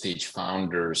early stage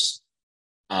founders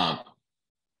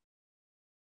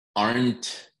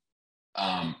aren't,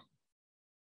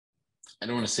 I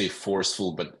don't want to say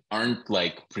forceful, but aren't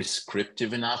like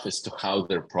prescriptive enough as to how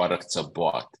their products are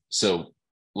bought. So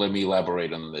let me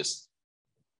elaborate on this.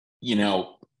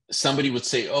 Somebody would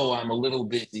say, oh, I'm a little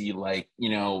busy,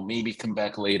 maybe come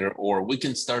back later, or we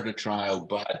can start a trial,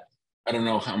 but I don't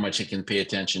know how much I can pay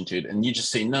attention to it. And you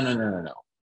just say, no.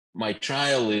 My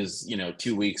trial is,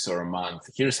 2 weeks or a month.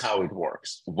 Here's how it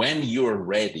works. When you're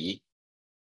ready,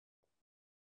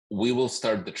 we will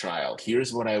start the trial.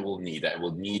 Here's what I will need. I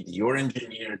will need your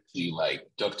engineer to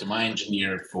talk to my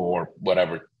engineer for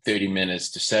 30 minutes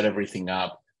to set everything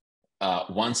up.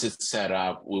 Once it's set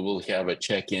up, we will have a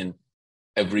check-in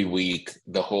every week.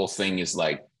 The whole thing is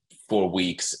 4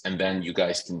 weeks, and then you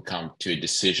guys can come to a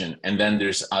decision. And then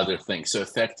there's other things. So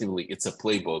effectively, it's a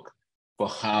playbook for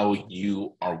how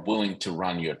you are willing to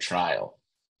run your trial.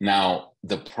 Now,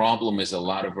 the problem is a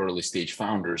lot of early stage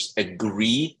founders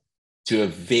agree to a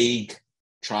vague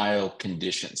trial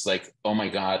conditions. Like, oh my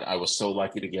God, I was so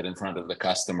lucky to get in front of the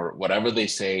customer. Whatever they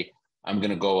say, I'm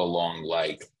going to go along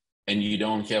and you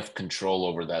don't have control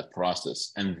over that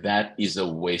process. And that is a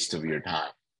waste of your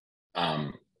time.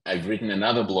 I've written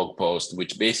another blog post,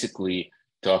 which basically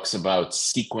talks about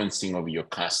sequencing of your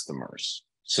customers.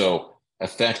 So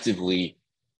effectively,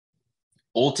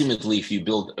 ultimately, if you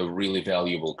build a really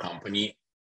valuable company,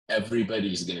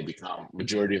 everybody's going to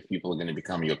majority of people are going to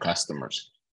become your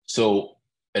customers. So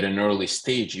at an early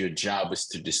stage, your job is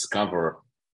to discover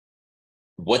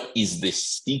what is the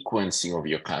sequencing of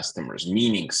your customers,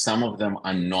 meaning some of them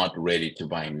are not ready to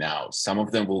buy now. Some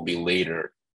of them will be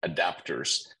later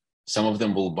adapters. Some of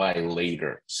them will buy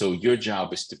later. So your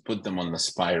job is to put them on the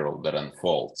spiral that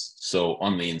unfolds. So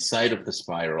on the inside of the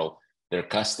spiral, there are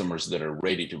customers that are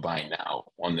ready to buy now.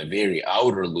 On the very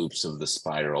outer loops of the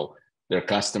spiral, there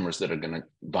are customers that are going to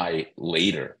buy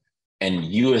later. And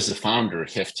you as a founder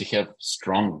have to have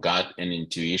strong gut and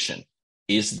intuition.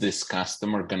 Is this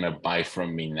customer going to buy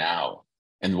from me now?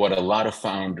 And what a lot of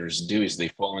founders do is they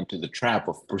fall into the trap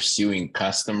of pursuing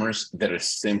customers that are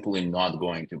simply not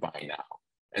going to buy now.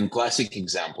 And classic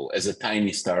example, as a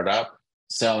tiny startup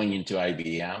selling into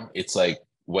IBM, it's like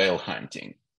whale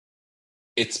hunting.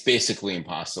 It's basically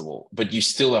impossible, but you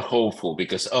still are hopeful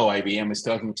because, IBM is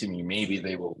talking to me, maybe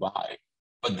they will buy.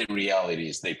 But the reality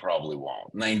is they probably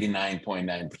won't,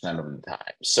 99.9% of the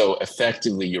time. So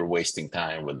effectively, you're wasting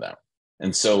time with them.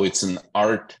 And so it's an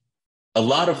art. A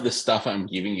lot of the stuff I'm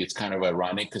giving you, it's kind of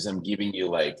ironic because I'm giving you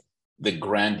the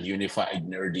grand unified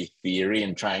nerdy theory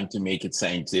and trying to make it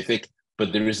scientific,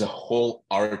 but there is a whole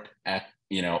art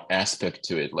aspect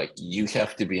to it. Like you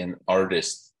have to be an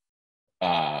artist,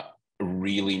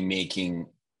 really making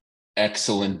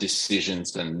excellent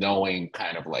decisions and knowing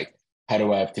kind of like, how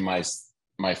do I optimize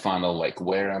my funnel? Like,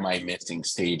 where am I missing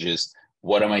stages?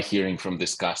 What am I hearing from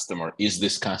this customer? Is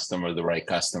this customer the right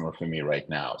customer for me right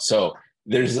now? So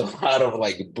there's a lot of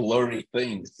like blurry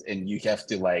things, and you have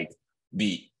to like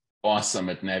be awesome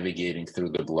at navigating through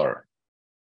the blur.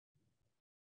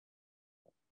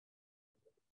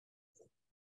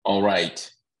 All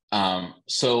right.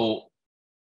 So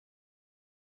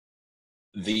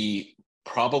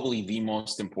probably the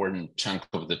most important chunk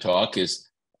of the talk is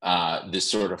this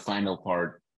sort of final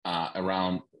part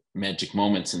around magic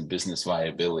moments and business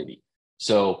viability.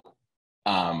 So,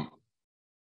 the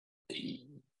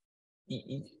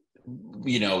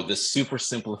super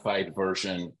simplified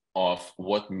version of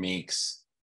what makes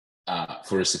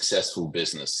for a successful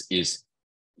business is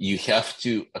you have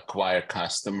to acquire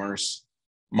customers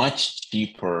much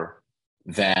cheaper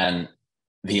than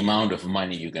the amount of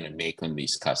money you're going to make on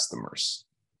these customers.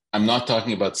 I'm not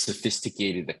talking about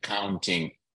sophisticated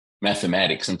accounting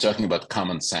mathematics. I'm talking about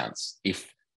common sense.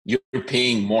 If you're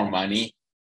paying more money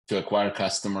to acquire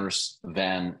customers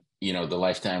than the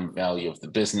lifetime value of the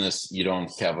business, you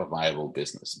don't have a viable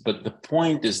business. But the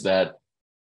point is that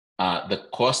the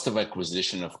cost of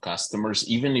acquisition of customers,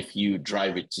 even if you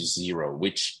drive it to zero,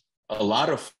 which a lot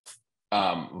of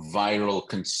viral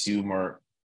consumer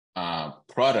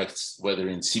products, whether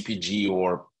in CPG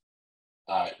or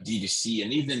D2C,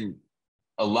 and even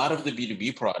a lot of the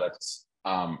B2B products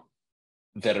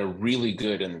that are really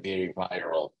good and very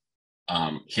viral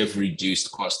have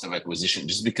reduced cost of acquisition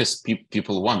just because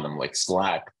people want them. Like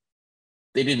Slack,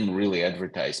 they didn't really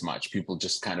advertise much. People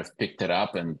just kind of picked it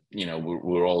up, and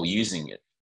we're all using it.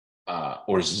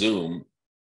 Or Zoom.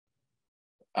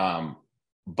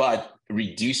 But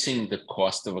reducing the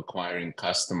cost of acquiring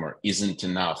customer isn't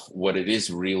enough. What it is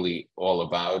really all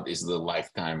about is the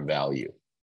lifetime value.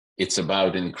 It's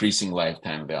about increasing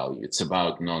lifetime value. It's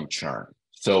about non-churn.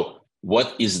 So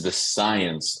what is the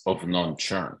science of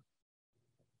non-churn?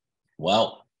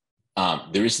 Well,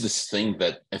 there is this thing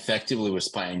that effectively was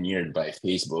pioneered by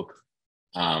Facebook,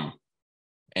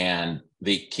 and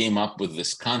they came up with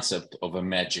this concept of a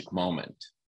magic moment.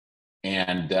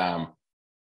 And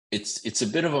it's a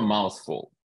bit of a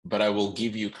mouthful, but I will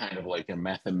give you kind of like a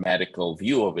mathematical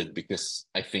view of it, because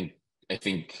I think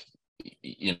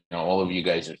all of you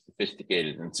guys are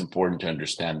sophisticated and it's important to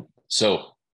understand.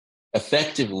 So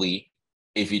effectively,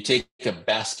 if you take a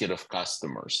basket of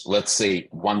customers, let's say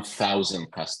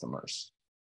 1,000 customers,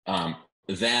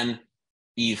 then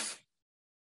if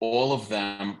all of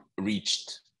them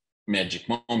reached magic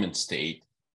moment state,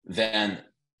 then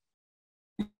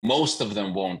most of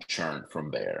them won't churn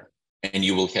from there, and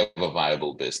you will have a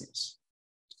viable business.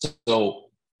 So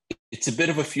it's a bit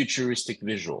of a futuristic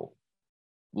visual.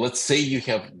 Let's say you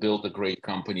have built a great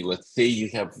company. Let's say you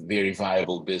have very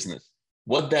viable business.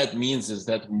 What that means is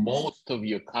that most of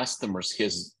your customers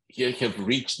have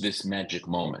reached this magic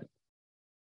moment.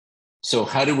 So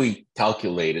how do we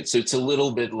calculate it? So it's a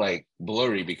little bit like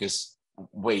blurry, because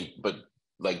wait, but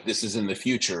like this is in the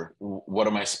future. What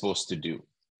am I supposed to do?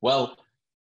 Well,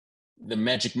 the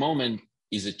magic moment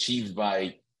is achieved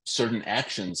by certain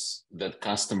actions that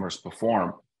customers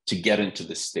perform to get into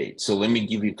the state. So let me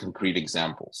give you concrete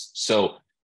examples. So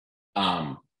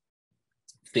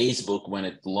Facebook, when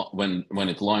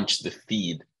it launched the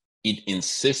feed, it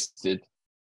insisted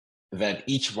that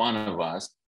each one of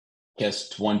us has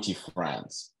 20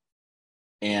 friends.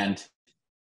 And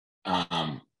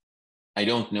I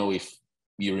don't know if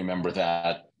you remember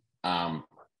that,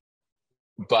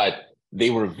 but they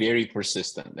were very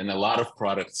persistent. And a lot of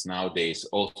products nowadays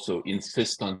also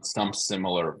insist on some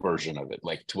similar version of it,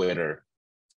 like Twitter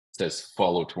says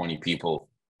follow 20 people.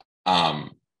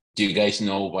 Do you guys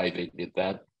know why they did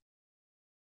that?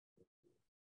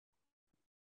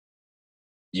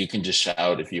 You can just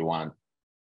shout if you want.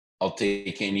 I'll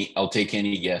take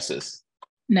any guesses.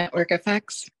 Network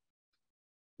effects.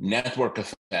 Network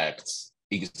effects,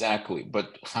 exactly.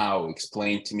 But how?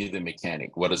 Explain to me the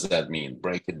mechanic. What does that mean?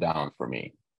 Break it down for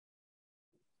me.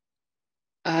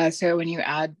 So when you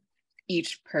add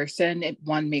each person,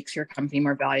 one makes your company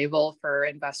more valuable for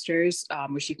investors,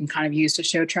 which you can kind of use to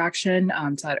show traction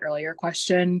to that earlier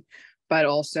question. But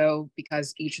also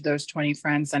because each of those 20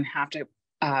 friends then have to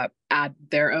add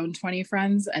their own 20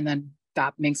 friends, and then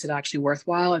that makes it actually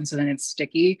worthwhile. And so then it's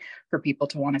sticky for people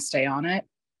to want to stay on it,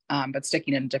 but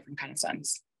sticking in a different kind of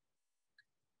sense.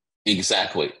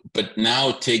 Exactly. But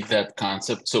now take that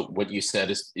concept. So what you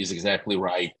said is exactly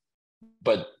right.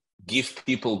 But give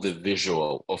people the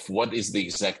visual of what is the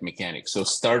exact mechanic. So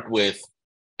start with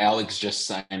Alex just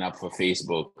signed up for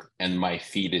Facebook and my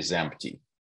feed is empty.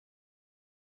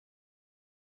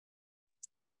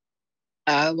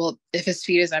 Well, if his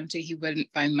feed is empty, he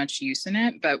wouldn't find much use in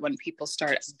it. But when people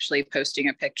start actually posting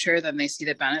a picture, then they see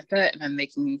the benefit and then they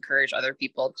can encourage other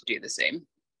people to do the same.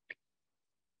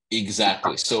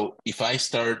 Exactly. So if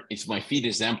my feed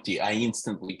is empty, I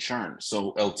instantly churn.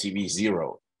 So LTV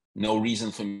 0, no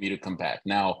reason for me to come back.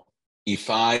 Now, if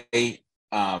I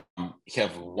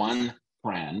have one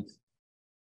friend,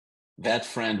 that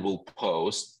friend will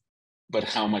post, but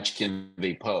how much can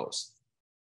they post?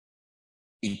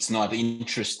 It's not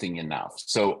interesting enough.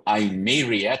 So I may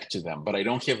react to them, but I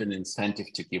don't have an incentive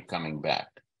to keep coming back.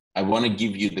 I want to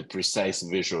give you the precise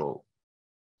visual.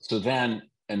 So then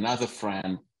another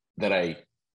friend that I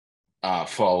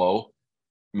follow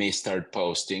may start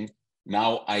posting.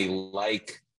 Now I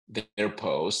like their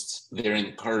posts. They're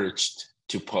encouraged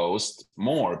to post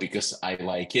more because I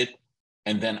like it.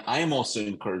 And then I'm also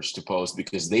encouraged to post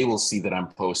because they will see that I'm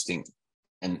posting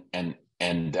and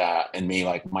may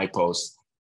like my post.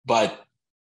 But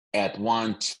at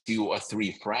 1, 2, or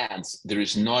 3 friends, there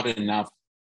is not enough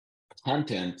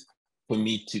content for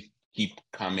me to keep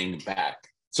coming back.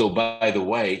 So by the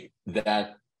way,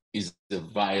 that is the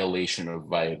violation of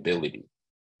viability.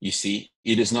 You see,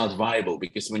 it is not viable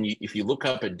because if you look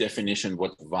up a definition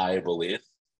what viable is,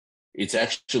 it's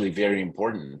actually very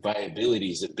important. Viability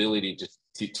is ability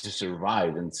to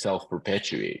survive and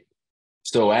self-perpetuate.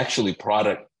 So actually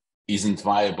product isn't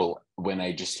viable when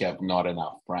I just have not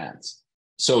enough friends.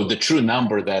 So the true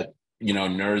number that,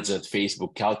 nerds at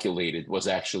Facebook calculated was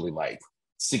actually like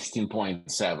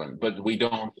 16.7, but we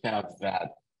don't have that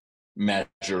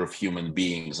measure of human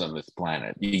beings on this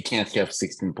planet. You can't have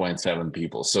 16.7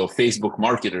 people. So Facebook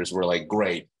marketers were like,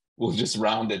 great, we'll just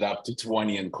round it up to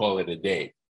 20 and call it a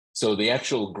day. So the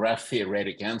actual graph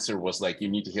theoretic answer was like, you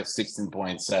need to have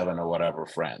 16.7 or whatever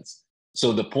friends.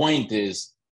 So the point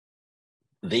is,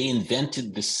 they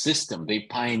invented this system. They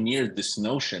pioneered this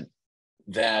notion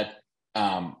that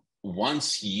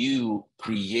once you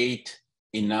create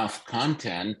enough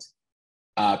content,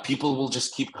 people will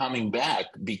just keep coming back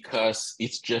because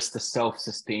it's just a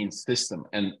self-sustained system.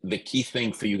 And the key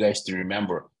thing for you guys to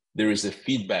remember, there is a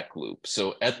feedback loop.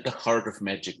 So at the heart of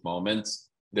magic moments,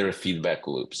 there are feedback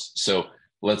loops. So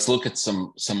let's look at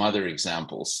some other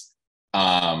examples.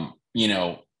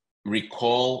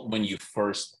 Recall when you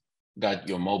first got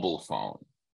your mobile phone.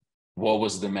 What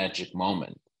was the magic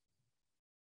moment?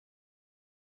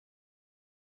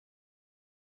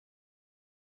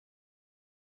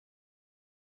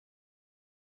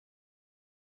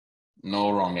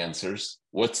 No wrong answers.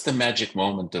 What's the magic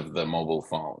moment of the mobile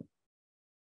phone?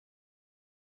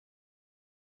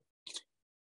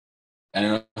 I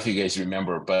don't know if you guys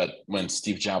remember, but when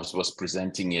Steve Jobs was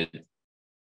presenting it,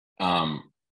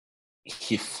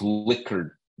 he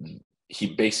flickered.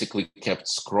 He basically kept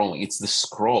scrolling. It's the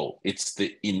scroll. It's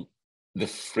the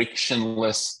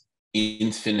frictionless,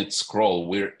 infinite scroll.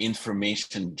 We're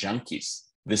information junkies.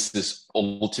 This is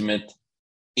ultimate,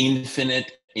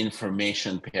 infinite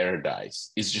information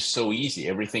paradise. It's just so easy.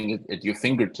 Everything at your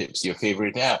fingertips, your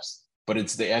favorite apps. But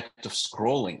it's the act of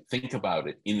scrolling. Think about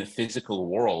it. In the physical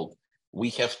world,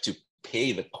 we have to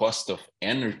pay the cost of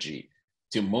energy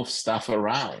to move stuff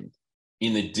around.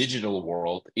 In the digital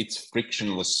world, it's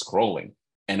frictionless scrolling.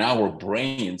 And our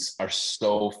brains are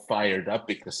so fired up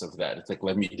because of that. It's like,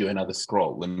 let me do another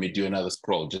scroll. Let me do another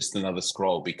scroll, just another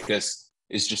scroll, because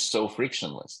it's just so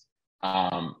frictionless.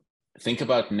 Think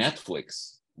about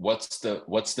Netflix. What's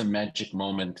the magic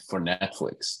moment for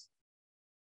Netflix?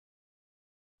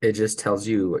 It just tells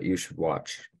you what you should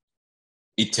watch.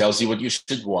 It tells you what you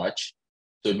should watch.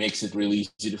 So it makes it really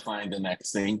easy to find the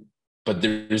next thing. But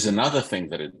there's another thing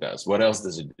that it does. What else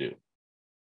does it do?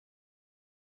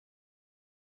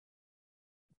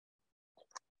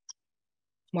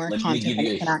 More content that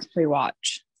you can actually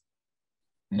watch.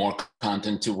 More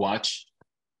content to watch.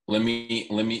 Let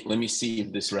me see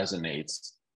if this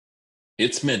resonates.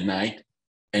 It's midnight,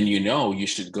 and you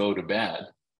should go to bed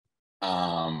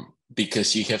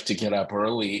because you have to get up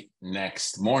early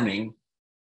next morning,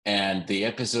 and the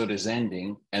episode is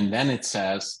ending, and then it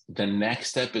says the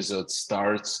next episode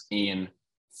starts in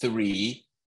 3,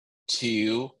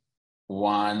 2,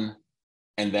 1,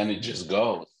 and then it just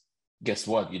goes. Guess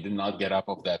what? You did not get up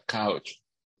off that couch.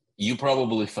 You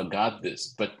probably forgot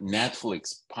this, but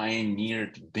Netflix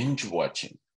pioneered binge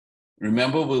watching.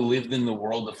 Remember, we lived in the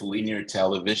world of linear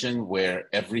television where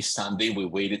every Sunday we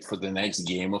waited for the next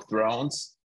Game of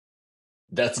Thrones.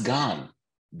 That's gone.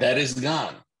 That is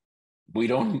gone. We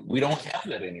don't have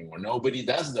that anymore. Nobody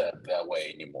does that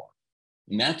way anymore.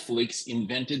 Netflix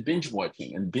invented binge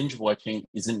watching, and binge watching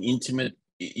is an intimate,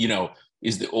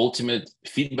 is the ultimate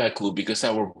feedback loop because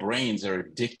our brains are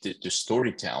addicted to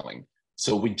storytelling.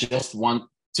 So we just want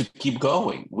to keep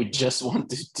going. We just want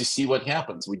to see what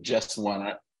happens. We just want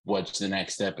to watch the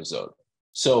next episode.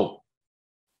 So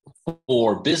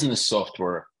for business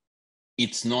software,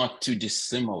 it's not too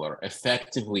dissimilar.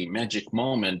 Effectively, Magic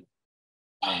Moment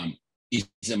is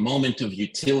a moment of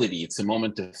utility. It's a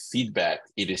moment of feedback.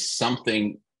 It is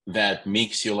something that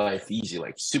makes your life easy,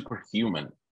 like Superhuman.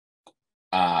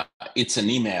 It's an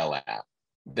email app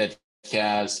that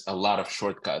has a lot of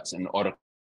shortcuts and auto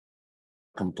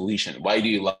completion. Why do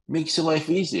you like? Makes your life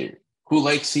easier. Who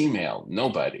likes email?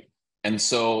 Nobody. And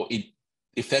so it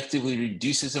effectively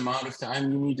reduces the amount of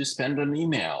time you need to spend on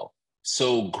email.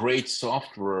 So great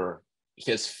software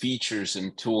has features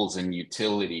and tools and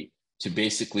utility to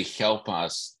basically help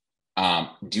us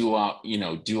do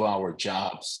our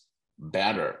jobs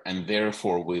better, and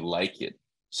therefore we like it.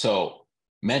 So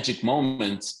Magic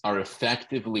Moments are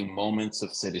effectively moments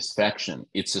of satisfaction.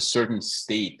 It's a certain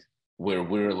state where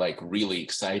we're like really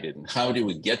excited. And how do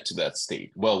we get to that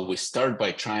state? Well, we start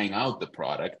by trying out the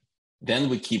product, then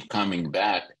we keep coming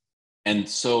back. And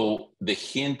so the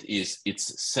hint is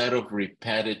it's a set of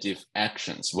repetitive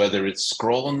actions, whether it's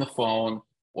scroll on the phone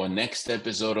or next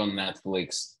episode on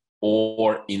Netflix,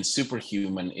 or in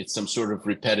Superhuman, it's some sort of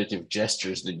repetitive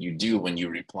gestures that you do when you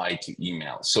reply to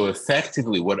email. So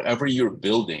effectively, whatever you're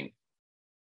building,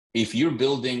 if you're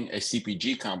building a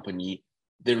CPG company,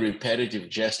 the repetitive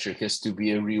gesture has to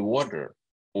be a reorder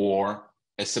or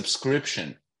a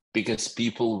subscription, because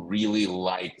people really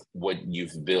like what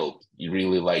you've built. You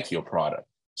really like your product.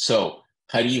 So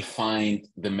how do you find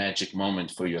the magic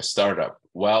moment for your startup?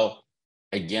 Well,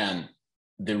 again,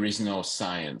 there is no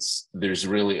science. There's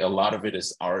really a lot of it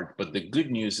is art. But the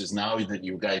good news is now that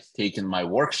you guys taken my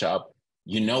workshop,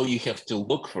 you have to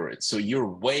look for it. So you're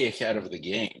way ahead of the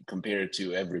game compared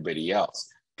to everybody else.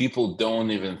 People don't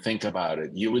even think about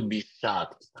it. You would be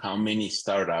shocked how many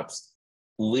startups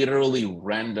literally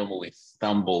randomly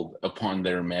stumbled upon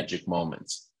their magic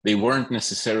moments. They weren't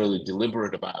necessarily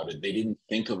deliberate about it. They didn't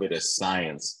think of it as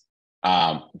science,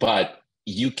 but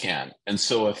you can. And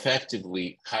so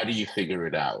effectively, how do you figure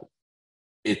it out?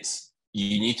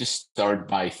 You need to start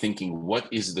by thinking, what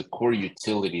is the core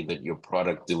utility that your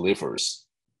product delivers?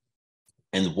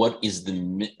 And what is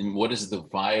the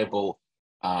viable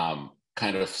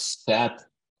kind of set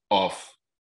of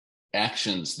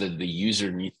actions that the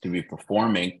user needs to be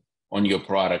performing on your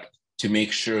product to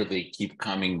make sure they keep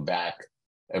coming back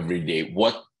every day?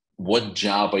 What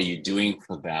job are you doing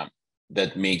for them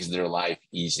that makes their life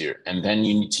easier? And then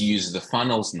you need to use the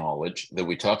funnels knowledge that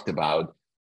we talked about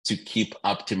to keep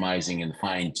optimizing and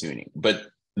fine-tuning. But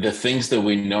the things that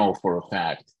we know for a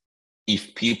fact,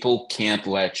 if people can't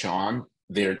latch on,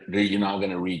 you're not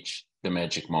going to reach the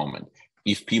magic moment.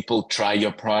 If people try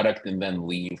your product and then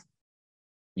leave,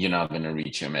 you're not going to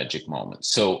reach your magic moment.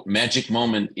 So magic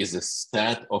moment is a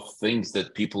set of things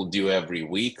that people do every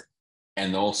week,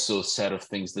 and also a set of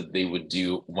things that they would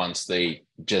do once they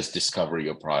just discover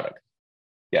your product.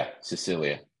 Yeah,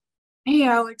 Cecilia. Hey,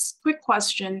 Alex, quick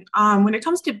question. When it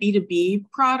comes to B2B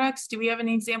products, do we have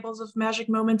any examples of magic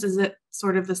moments? Is it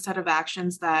sort of the set of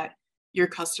actions that your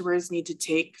customers need to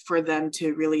take for them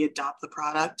to really adopt the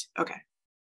product? Okay.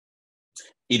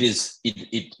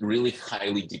 It really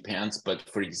highly depends, but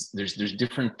there's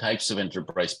different types of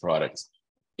enterprise products.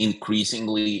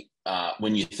 Increasingly,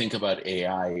 when you think about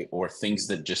AI or things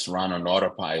that just run on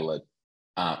autopilot,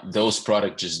 those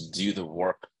products just do the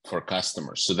work for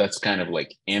customers. So that's kind of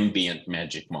like ambient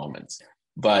magic moments.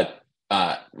 But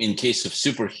in case of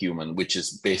Superhuman, which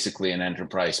is basically an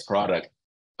enterprise product,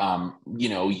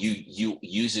 you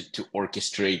use it to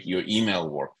orchestrate your email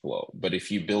workflow. But if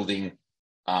you're building,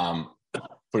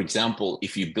 for example,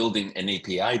 if you're building an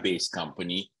API-based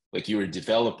company, like you're a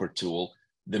developer tool,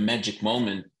 the magic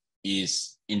moment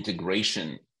is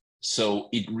integration. So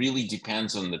it really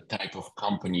depends on the type of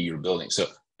company you're building. So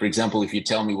for example, if you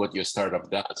tell me what your startup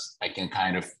does, I can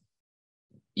kind of,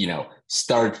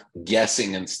 start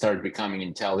guessing and start becoming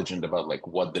intelligent about like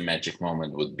what the magic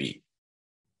moment would be.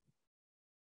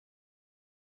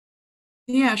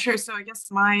 Yeah, sure. So I guess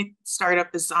my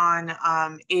startup is on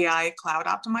AI cloud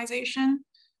optimization.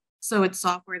 So it's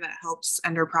software that helps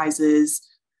enterprises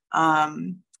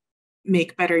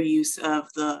make better use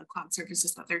of the cloud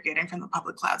services that they're getting from the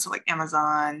public cloud. So like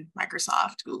Amazon,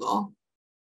 Microsoft, Google.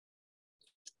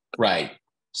 Right.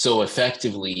 So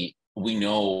effectively, we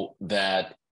know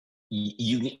that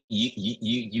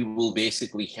you will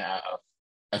basically have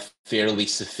a fairly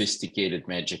sophisticated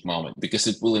magic moment, because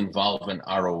it will involve an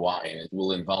ROI, and it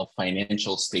will involve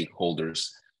financial stakeholders.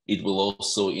 It will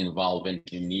also involve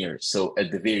engineers. So at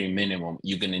the very minimum,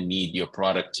 you're going to need your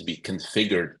product to be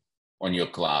configured on your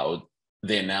cloud.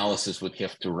 The analysis would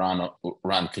have to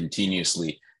run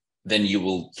continuously. Then you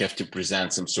will have to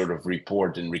present some sort of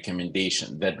report and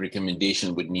recommendation. That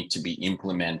recommendation would need to be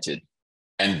implemented.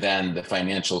 And then the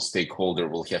financial stakeholder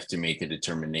will have to make a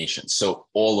determination. So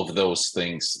all of those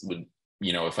things would,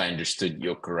 if I understood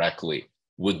you correctly,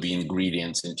 would be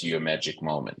ingredients into your magic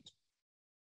moment.